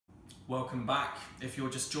Welcome back. If you're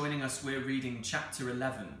just joining us, we're reading Chapter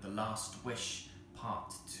 11, The Last Wish,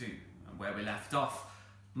 Part 2. And where we left off,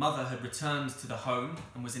 Mother had returned to the home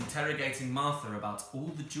and was interrogating Martha about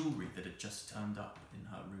all the jewellery that had just turned up in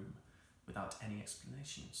her room without any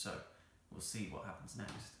explanation. So we'll see what happens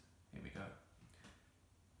next. Here we go.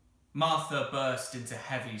 Martha burst into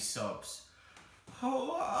heavy sobs.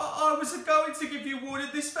 "Oh, I was going to give you warning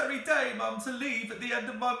this very day, Mum, to leave at the end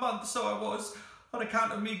of my month, so I was, on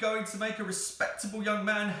account of me going to make a respectable young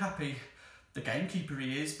man happy. The gamekeeper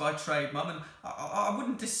he is by trade, Mum, and I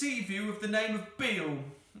wouldn't deceive you of the name of Beale.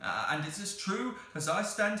 And it's as true as I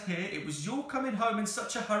stand here, it was your coming home in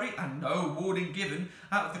such a hurry, and no warning given,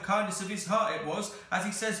 out of the kindness of his heart it was, as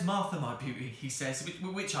he says, Martha, my beauty, he says,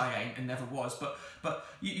 which I ain't and never was, but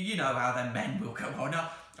you know how them men will go on.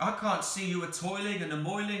 I can't see you a-toiling and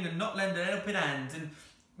a-moiling and not lend a helping hand, and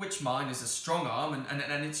which mine is a strong arm,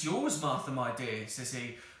 and it's yours, Martha, my dear, says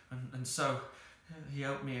he, and so he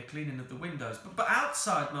helped me a-cleaning of the windows, but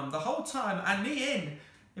outside, Mum, the whole time, and me in.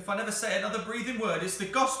 If I never say another breathing word, it's the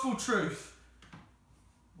gospel truth."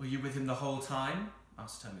 "Were you with him the whole time?"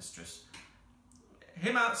 asked her mistress.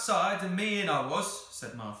 "Him outside and me in I was,"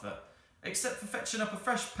 said Martha, "except for fetching up a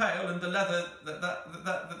fresh pail and the leather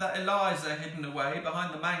that Eliza hidden away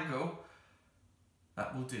behind the mangle."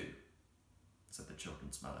 "That will do," said the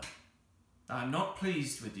children's mother. "I'm not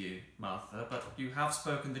pleased with you, Martha, but you have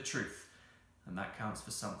spoken the truth, and that counts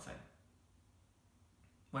for something."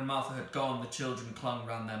 When Martha had gone, the children clung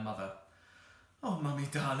round their mother. "Oh, Mummy,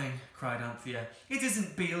 darling," cried Anthea, "it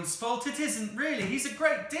isn't Beale's fault, it isn't really. He's a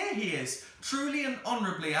great dear, he is, truly and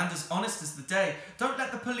honourably, and as honest as the day. Don't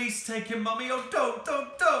let the police take him, Mummy, oh,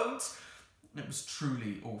 don't. It was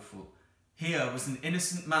truly awful. Here was an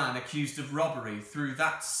innocent man accused of robbery through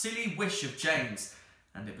that silly wish of Jane's,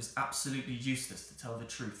 and it was absolutely useless to tell the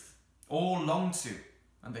truth. All longed to,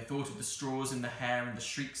 and they thought of the straws in the hair and the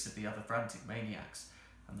shrieks of the other frantic maniacs,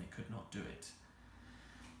 and they could not do it."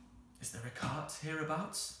 "Is there a cart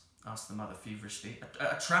hereabouts?" asked the mother feverishly.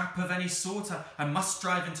 A trap of any sort? I must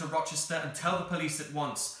drive into Rochester and tell the police at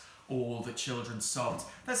once." All the children sobbed.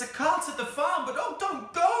 "There's a cart at the farm, but oh,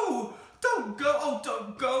 don't go!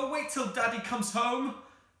 Don't go! Wait till Daddy comes home."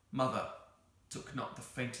 Mother took not the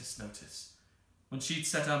faintest notice. When she'd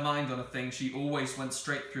set her mind on a thing, she always went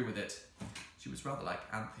straight through with it. She was rather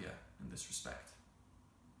like Anthea in this respect.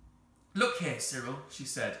 "Look here, Cyril," she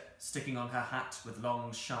said, sticking on her hat with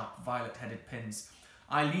long, sharp, violet-headed pins.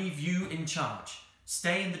 "I leave you in charge.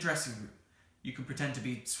 Stay in the dressing room. You can pretend to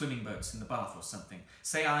be swimming boats in the bath or something.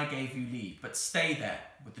 Say I gave you leave, but stay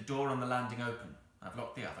there, with the door on the landing open. I've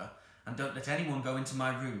locked the other, and don't let anyone go into my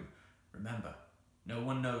room. Remember, no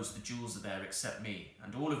one knows the jewels are there except me,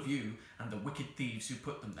 and all of you, and the wicked thieves who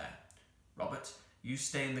put them there. Robert, you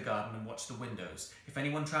stay in the garden and watch the windows. If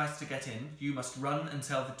anyone tries to get in, you must run and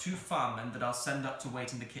tell the 2 farmmen that I'll send up to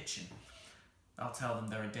wait in the kitchen. I'll tell them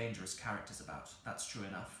there are dangerous characters about. That's true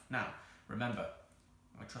enough. Now, remember,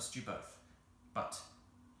 I trust you both, but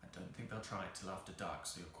I don't think they'll try it till after dark,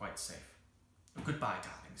 so you're quite safe. Goodbye,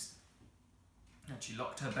 darlings." And she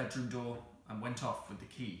locked her bedroom door and went off with the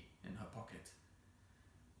key in her pocket.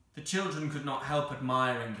 The children could not help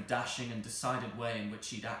admiring the dashing and decided way in which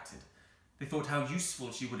she'd acted. They thought how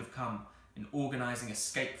useful she would have come in organising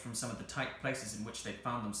escape from some of the tight places in which they'd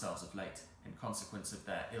found themselves of late, in consequence of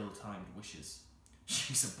their ill-timed wishes.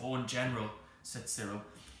 "She's a born general," said Cyril,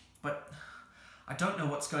 "but I don't know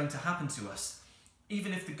what's going to happen to us.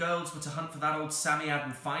 Even if the girls were to hunt for that old Sammy-ad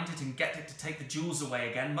and find it and get it to take the jewels away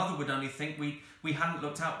again, Mother would only think we hadn't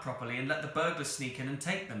looked out properly and let the burglars sneak in and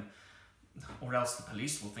take them. Or else the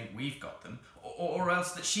police will think we've got them. Or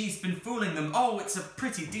else that she's been fooling them. Oh, it's a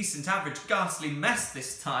pretty decent, average, ghastly mess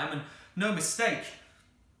this time, and no mistake."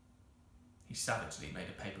 He savagely made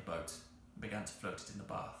a paper boat and began to float it in the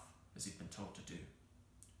bath, as he'd been told to do.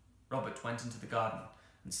 Robert went into the garden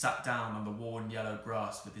and sat down on the worn yellow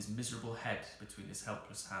grass with his miserable head between his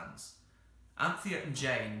helpless hands. Anthea and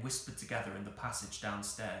Jane whispered together in the passage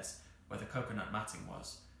downstairs, where the coconut matting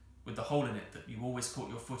was, with the hole in it that you always caught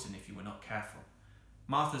your foot in if you were not careful.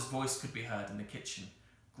 Martha's voice could be heard in the kitchen,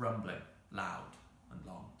 grumbling, loud and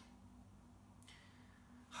long.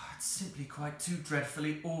 "It's simply quite too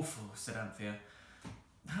dreadfully awful," said Anthea.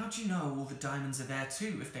 "How do you know all the diamonds are there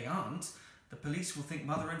too? If they aren't, the police will think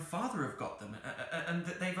Mother and Father have got them, and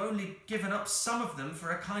that they've only given up some of them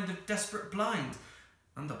for a kind of desperate blind.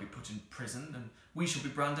 And they'll be put in prison, and we shall be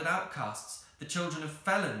branded outcasts, the children of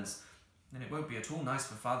felons. And it won't be at all nice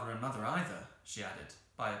for Father and Mother either," she added,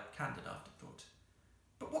 by a candid afterthought.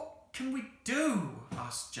 "But what can we do?"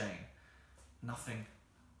 asked Jane. "Nothing.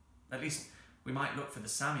 At least, We might look for the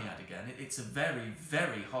Psammead again. It's a very,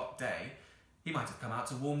 very hot day. He might have come out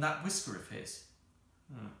to warm that whisker of his.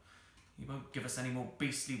 He won't give us any more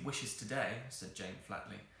beastly wishes today, said Jane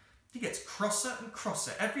flatly. He gets crosser and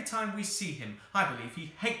crosser every time we see him. I believe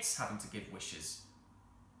he hates having to give wishes.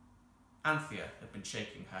 Anthea had been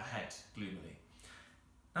shaking her head gloomily.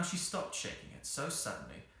 Now she stopped shaking it so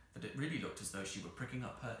suddenly that it really looked as though she were pricking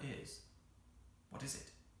up her ears. What is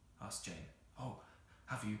it? Asked Jane. Oh,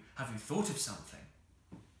 have you thought of something?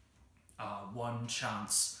 One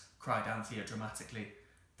chance, cried Anthea dramatically.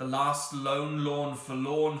 The last lone,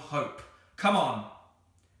 forlorn hope. Come on!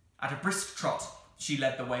 At a brisk trot, she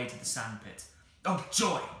led the way to the sandpit. Oh,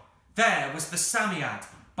 joy! There was the Psammead,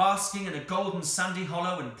 basking in a golden sandy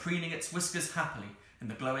hollow and preening its whiskers happily in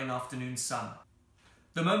the glowing afternoon sun.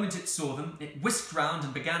 The moment it saw them, it whisked round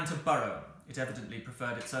and began to burrow. It evidently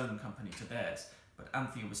preferred its own company to theirs, but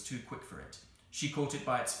Anthea was too quick for it. She caught it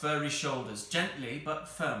by its furry shoulders, gently but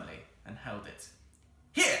firmly, and held it.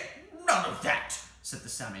 Here, none of that, said the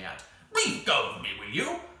Psammead. Leave go of me, will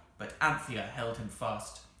you? But Anthea held him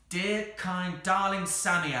fast. Dear, kind, darling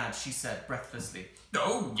Psammead, she said breathlessly.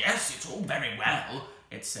 Oh, yes, it's all very well,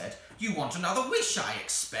 it said. You want another wish, I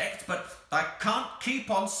expect, but I can't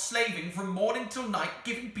keep on slaving from morning till night,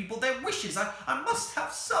 giving people their wishes. I must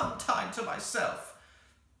have some time to myself.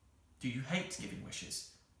 Do you hate giving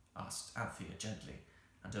wishes? Asked Anthea gently,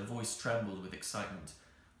 and her voice trembled with excitement.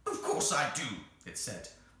 Of course I do, it said.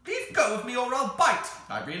 Leave go of me or I'll bite.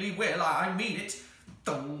 I really will, I mean it.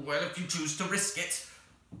 Oh, well, if you choose to risk it.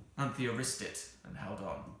 Anthea risked it and held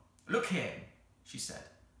on. Look here, she said.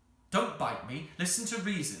 Don't bite me. Listen to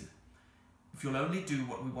reason. If you'll only do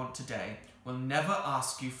what we want today, we'll never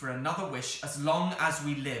ask you for another wish as long as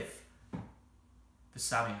we live. The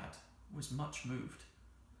Psammead was much moved.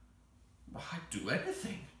 I'd do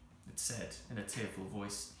anything, it said in a tearful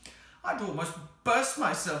voice. I'd almost burst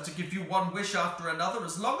myself to give you one wish after another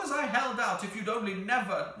as long as I held out if you'd only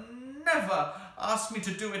never ask me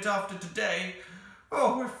to do it after today.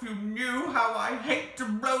 Oh, if you knew how I hate to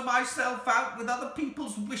blow myself out with other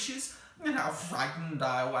people's wishes, and how frightened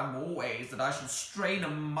I am always that I shall strain a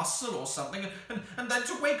muscle or something, and then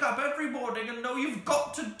to wake up every morning and know you've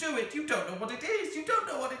got to do it. You don't know what it is. You don't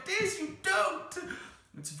know what it is. You don't.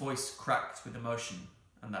 Its voice cracked with emotion,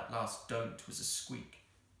 and that last don't was a squeak.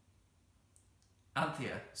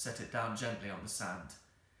 Anthea set it down gently on the sand.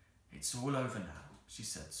 It's all over now, she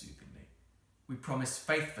said soothingly. We promise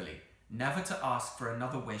faithfully never to ask for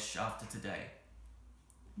another wish after today.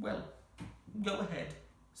 Well, go ahead,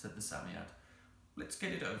 said the Psammead. Let's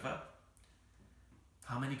get it over.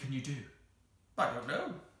 How many can you do? I don't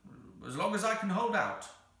know. As long as I can hold out.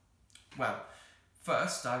 Well,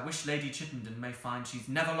 first, I wish Lady Chittenden may find she's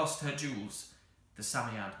never lost her jewels. The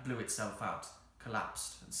Psammead blew itself out,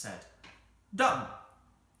 collapsed, and said, Done.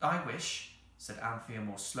 I wish, said Anthea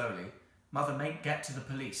more slowly, Mother mayn't get to the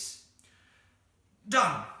police.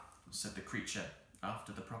 Done, said the creature,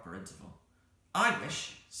 after the proper interval. I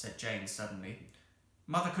wish, said Jane suddenly,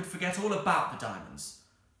 Mother could forget all about the diamonds.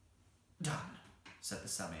 Done, said the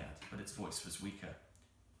Psammead, but its voice was weaker.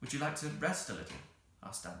 Would you like to rest a little?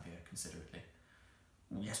 Asked Anthea considerately.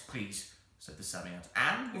 Yes, please, said the Psammead.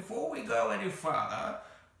 And before we go any further,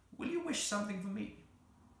 will you wish something for me?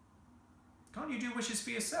 Can't you do wishes for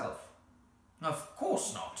yourself? Of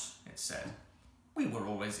course not, it said. We were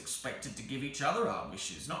always expected to give each other our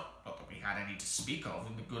wishes, not that we had any to speak of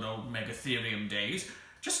in the good old Megatherium days.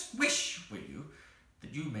 Just wish, will you,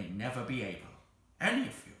 that you may never be able, any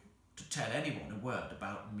of you, to tell anyone a word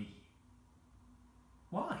about me.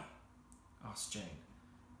 Why? Asked Jane.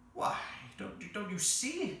 Why, don't you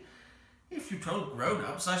see? If you told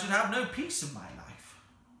grown-ups, I should have no peace of my life.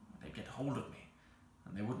 They'd get hold of me,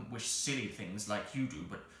 and they wouldn't wish silly things like you do,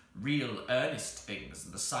 but real earnest things,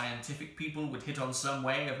 and the scientific people would hit on some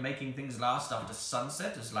way of making things last after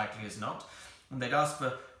sunset, as likely as not, and they'd ask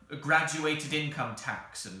for a graduated income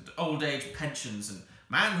tax, and old age pensions, and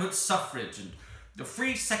manhood suffrage, and the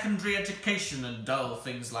free secondary education, and dull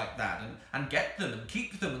things like that, and get them and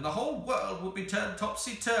keep them, and the whole world would be turned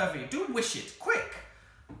topsy-turvy. Do wish it, quick!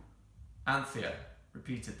 Anthea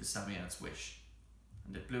repeated the Psammead's wish,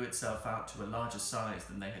 and it blew itself out to a larger size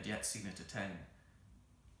than they had yet seen it attain.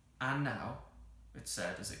 And now, it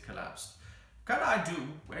said as it collapsed, can I do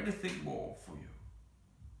anything more for you?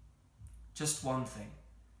 Just one thing,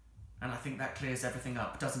 and I think that clears everything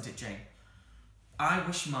up, doesn't it, Jane? I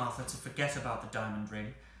wish Martha to forget about the diamond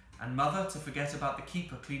ring, and Mother to forget about the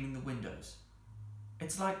keeper cleaning the windows.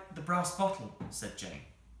 It's like the brass bottle, said Jane.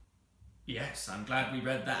 Yes, I'm glad we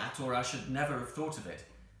read that, or I should never have thought of it.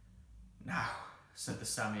 Now, said the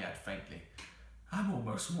Psammead faintly, I'm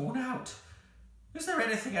almost worn out. Is there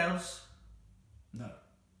anything else? No.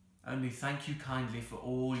 Only thank you kindly for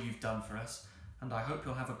all you've done for us, and I hope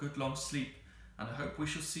you'll have a good long sleep, and I hope we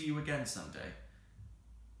shall see you again someday.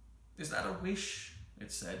 Is that a wish?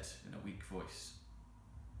 It said in a weak voice.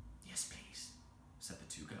 Yes, please, said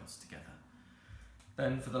the two girls together.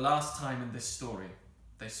 Then, for the last time in this story,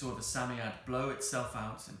 they saw the Psammead blow itself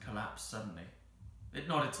out and collapse suddenly. It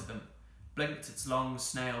nodded to them, blinked its long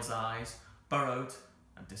snail's eyes, burrowed,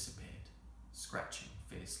 and disappeared, scratching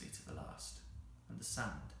fiercely to the last, and the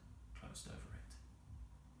sand closed over it.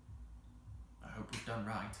 I hope we've done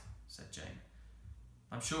right, said Jane.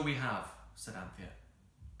 I'm sure we have, said Anthea.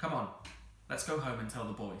 Come on, let's go home and tell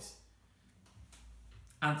the boys.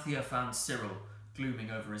 Anthea found Cyril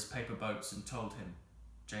glooming over his paper boats and told him.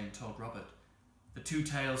 Jane told Robert. The two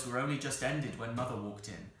tales were only just ended when Mother walked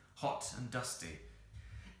in, hot and dusty.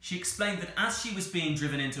 She explained that as she was being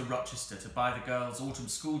driven into Rochester to buy the girls' autumn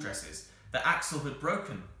school dresses, the axle had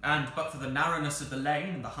broken, and but for the narrowness of the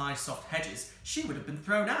lane and the high soft hedges, she would have been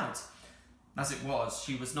thrown out. As it was,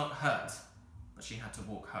 she was not hurt, but she had to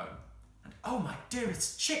walk home. And oh, my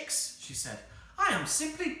dearest chicks, she said, I am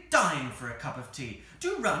simply dying for a cup of tea.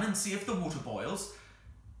 Do run and see if the water boils.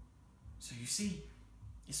 So you see,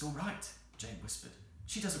 it's all right, Jane whispered.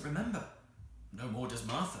 She doesn't remember. No more does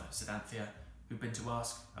Martha, said Anthea, who'd been to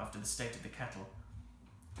ask after the state of the kettle.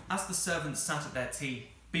 As the servants sat at their tea,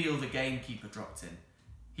 Beale the gamekeeper dropped in.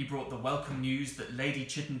 He brought the welcome news that Lady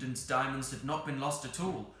Chittenden's diamonds had not been lost at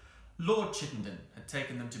all. Lord Chittenden had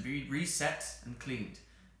taken them to be reset and cleaned,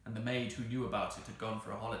 and the maid who knew about it had gone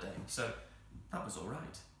for a holiday, so that was all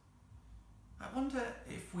right. I wonder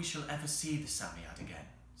if we shall ever see the Psammead again,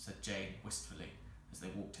 said Jane wistfully, as they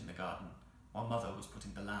walked in the garden, while Mother was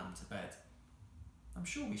putting the lamb to bed. I'm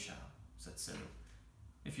sure we shall, said Cyril,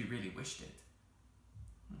 if you really wished it.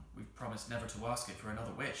 We've promised never to ask it for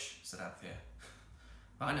another wish, said Anthea.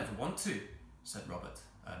 I never want to, said Robert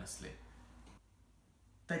earnestly.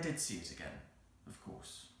 They did see it again, of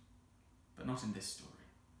course, but not in this story.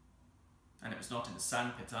 And it was not in the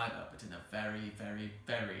sandpit either, but in a very, very,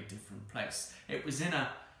 very different place. It was in a...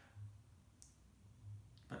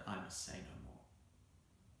 But I must say no more.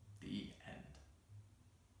 The end.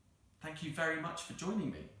 Thank you very much for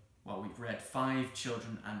joining me while we've read 5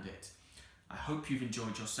 Children and It. I hope you've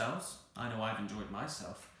enjoyed yourselves. I know I've enjoyed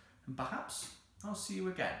myself. And perhaps I'll see you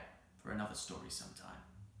again for another story sometime.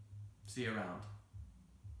 See you around.